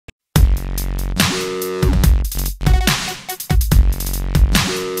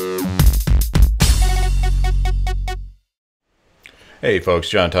Hey folks,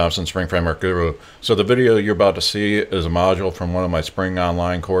 John Thompson, Spring Framework Guru. So the video you're about to see is a module from one of my Spring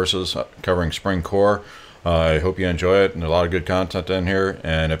online courses covering Spring Core. I hope you enjoy it, and a lot of good content in here.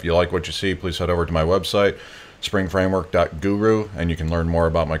 And if you like what you see, please head over to my website, springframework.guru, and you can learn more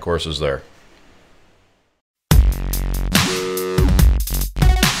about my courses there.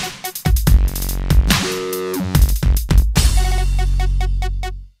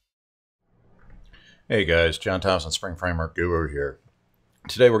 Hey guys, John Thompson, Spring Framework Guru here.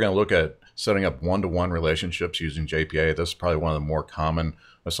 Today we're going to look at setting up one-to-one relationships using JPA. This is probably one of the more common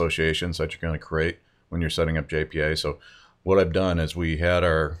associations that you're going to create when you're setting up JPA. So what I've done is we had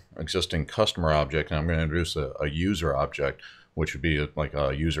our existing customer object, and I'm going to introduce a user object, which would be like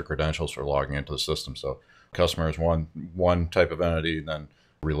user credentials for logging into the system. So customer is one type of entity, and then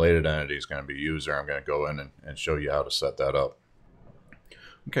related entity is going to be user. I'm going to go in and show you how to set that up.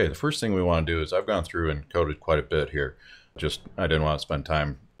 Okay, the first thing we want to do is I've gone through and coded quite a bit here. I didn't want to spend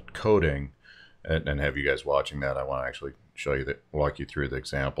time coding and have you guys watching that. I want to actually walk you through the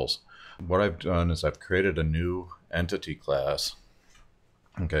examples. What I've done is I've created a new entity class.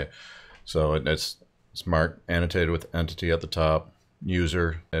 Okay, so it's marked annotated with entity at the top,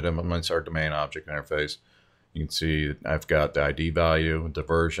 user. It implements our domain object interface. You can see I've got the ID value, the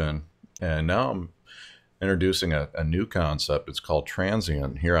version, and now I'm introducing a new concept. It's called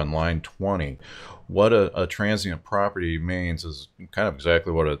transient here on line 20. What a transient property means is kind of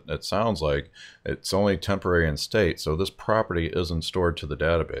exactly what it sounds like. It's only temporary in state, so this property isn't stored to the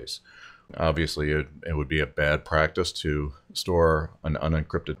database. Obviously, it would be a bad practice to store an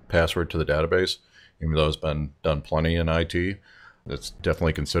unencrypted password to the database, even though it's been done plenty in IT. It's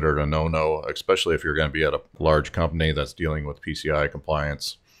definitely considered a no-no, especially if you're going to be at a large company that's dealing with PCI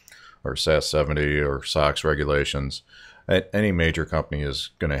compliance or SAS 70 or SOX regulations. Any major company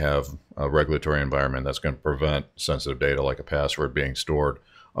is going to have a regulatory environment that's going to prevent sensitive data like a password being stored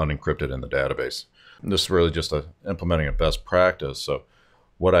unencrypted in the database. And this is really just implementing a best practice. So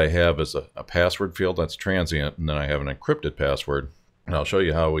what I have is a password field that's transient, and then I have an encrypted password. And I'll show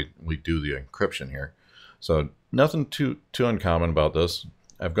you how we do the encryption here. So nothing too uncommon about this.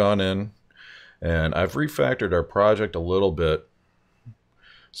 I've gone in and I've refactored our project a little bit.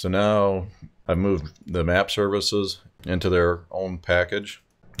 So now I've moved the map services into their own package,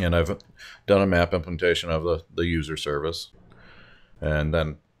 and I've done a map implementation of the user service. And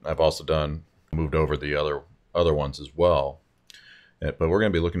then I've also moved over the other ones as well. But we're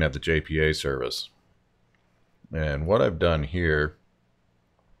going to be looking at the JPA service. And what I've done here's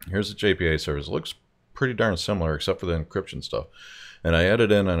the JPA service. It looks pretty darn similar except for the encryption stuff. And I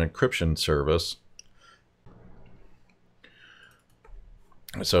added in an encryption service.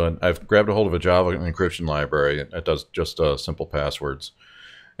 So I've grabbed a hold of a Java encryption library. It does just simple passwords.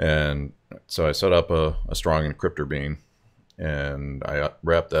 And so I set up a strong encryptor bean, and I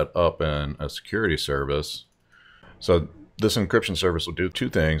wrapped that up in a security service. So this encryption service will do two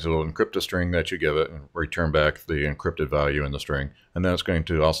things. It will encrypt the string that you give it and return back the encrypted value in the string. And then it's going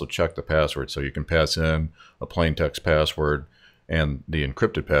to also check the password. So you can pass in a plain text password and the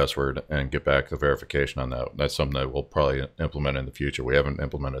encrypted password and get back the verification on that. That's something that we'll probably implement in the future. We haven't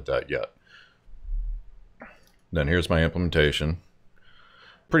implemented that yet. Then here's my implementation.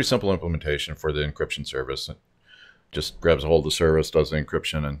 Pretty simple implementation for the encryption service. It just grabs a hold of the service, does the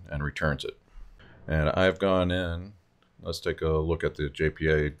encryption, and returns it. And I've gone in. Let's take a look at the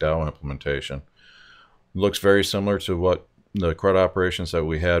JPA DAO implementation. It looks very similar to what the CRUD operations that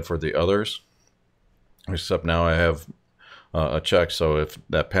we had for the others, except now I have a check. So if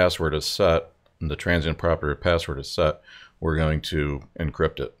that password is set, and the transient property password is set, we're going to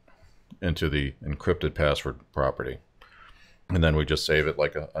encrypt it into the encrypted password property. And then we just save it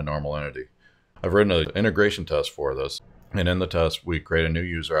like a normal entity. I've written an integration test for this. And in the test, we create a new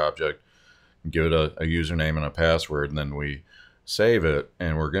user object, give it a username and a password, and then we save it.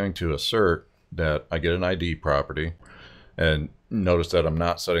 And we're going to assert that I get an ID property. And notice that I'm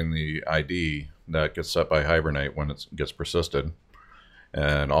not setting the ID that gets set by Hibernate when it gets persisted.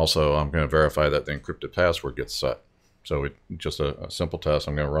 And also I'm going to verify that the encrypted password gets set. So just a simple test.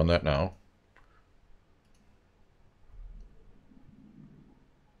 I'm going to run that now.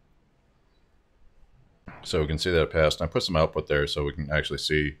 So we can see that it passed. I put some output there so we can actually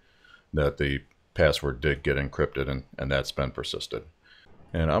see that the password did get encrypted and that's been persisted.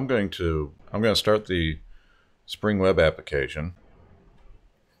 And I'm going to start the Spring Web application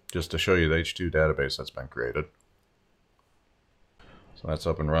just to show you the H2 database that's been created. So that's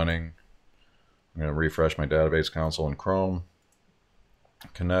up and running. I'm going to refresh my database console in Chrome.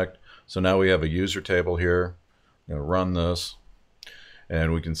 Connect. So now we have a user table here. I'm going to run this.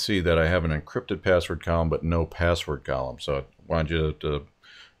 And we can see that I have an encrypted password column but no password column. So I want you to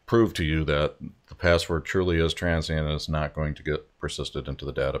prove to you that the password truly is transient and is not going to get persisted into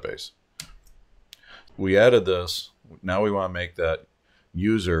the database. We added this. Now we want to make that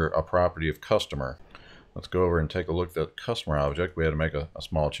user a property of customer. Let's go over and take a look at the customer object. We had to make a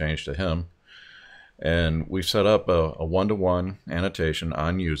small change to him. And we've set up a one-to-one annotation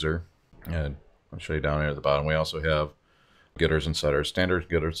on user. And I'll show you down here at the bottom. We also have getters and setters, standard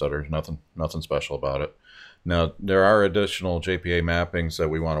getters, setters, nothing special about it. Now, there are additional JPA mappings that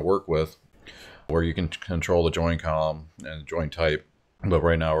we want to work with where you can control the join column and join type. But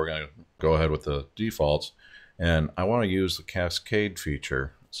right now we're going to go ahead with the defaults. And I want to use the cascade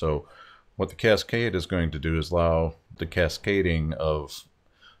feature. So what the cascade is going to do is allow the cascading of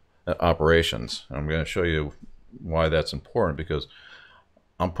operations. I'm going to show you why that's important, because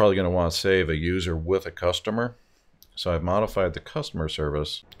I'm probably going to want to save a user with a customer. So I've modified the customer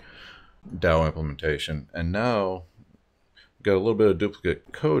service DAO implementation, and now we've got a little bit of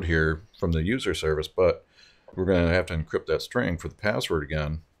duplicate code here from the user service, but we're going to have to encrypt that string for the password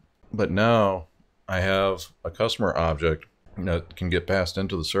again. But now I have a customer object that can get passed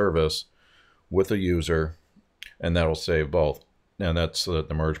into the service with a user, and that'll save both. And that's the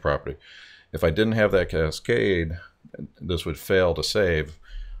merge property. If I didn't have that cascade, this would fail to save.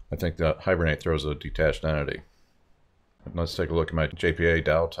 I think that Hibernate throws a detached entity. Let's take a look at my JPA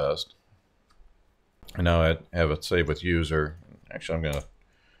DAO test. And now I have it saved with user. Actually, I'm going to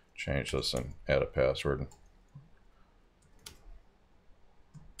change this and add a password.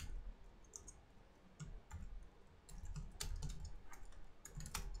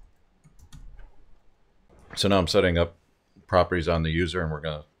 So now I'm setting up properties on the user, and we're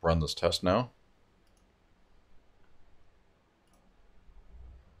going to run this test now.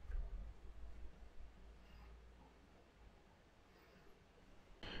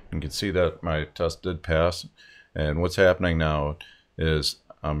 You can see that my test did pass, and what's happening now is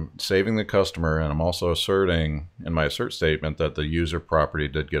I'm saving the customer, and I'm also asserting in my assert statement that the user property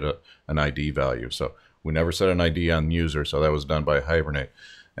did get an ID value. So we never set an ID on user, so that was done by Hibernate.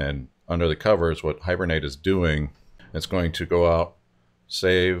 And under the covers, what Hibernate is doing, it's going to go out,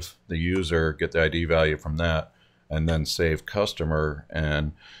 save the user, get the ID value from that, and then save customer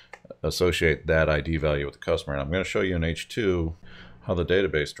and associate that ID value with the customer. And I'm going to show you in H2 how the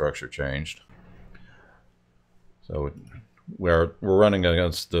database structure changed. So we're running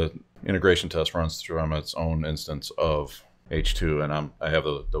against the integration test runs through on its own instance of H2, and I have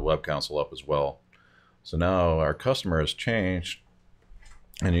the web console up as well. So now our customer has changed,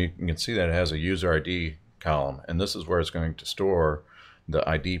 and you can see that it has a user ID column, and this is where it's going to store the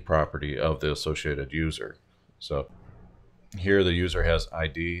ID property of the associated user. So here the user has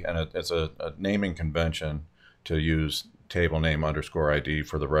ID, and it's a naming convention to use table name underscore ID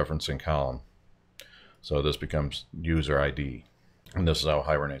for the referencing column. So this becomes user ID, and this is how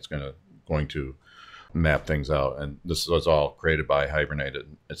Hibernate's going to map things out. And this is all created by Hibernate.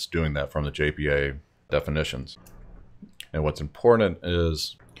 It's doing that from the JPA definitions. And what's important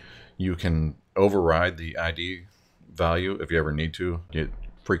is you can override the ID value if you ever need to. You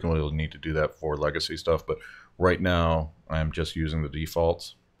frequently will need to do that for legacy stuff, but right now I'm just using the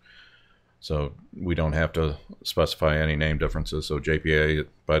defaults. So we don't have to specify any name differences. So JPA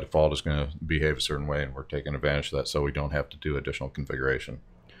by default is going to behave a certain way, and we're taking advantage of that so we don't have to do additional configuration.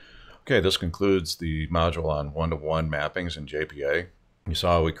 Okay, this concludes the module on one-to-one mappings in JPA. You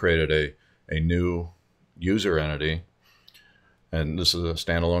saw we created a new user entity, and this is a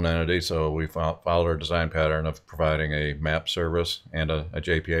standalone entity, so we followed our design pattern of providing a map service and a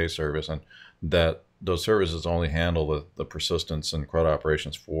JPA service, and that those services only handle the persistence and CRUD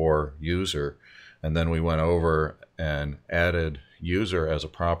operations for user. And then we went over and added user as a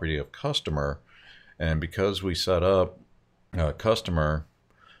property of customer, and because we set up customer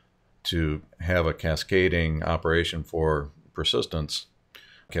to have a cascading operation for persistence,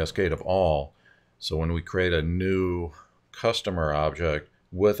 cascade of all, so when we create a new customer object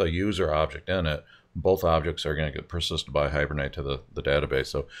with a user object in it, both objects are going to get persisted by Hibernate to the database.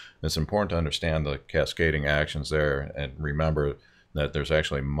 So it's important to understand the cascading actions there, and remember that there's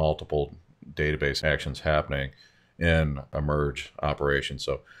actually multiple database actions happening in a merge operation.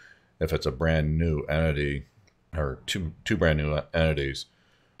 So if it's a brand new entity or two brand new entities,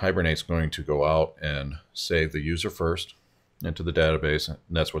 Hibernate's going to go out and save the user first into the database, and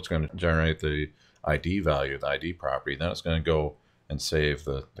that's what's going to generate the ID value, the ID property. Then it's going to go and save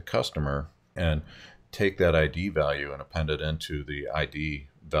the customer and take that ID value and append it into the ID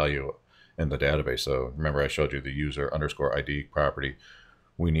value in the database. So remember I showed you the user underscore ID property.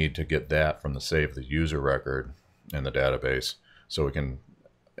 We need to get that from the save the user record in the database so we can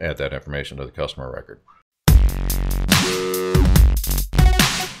add that information to the customer record.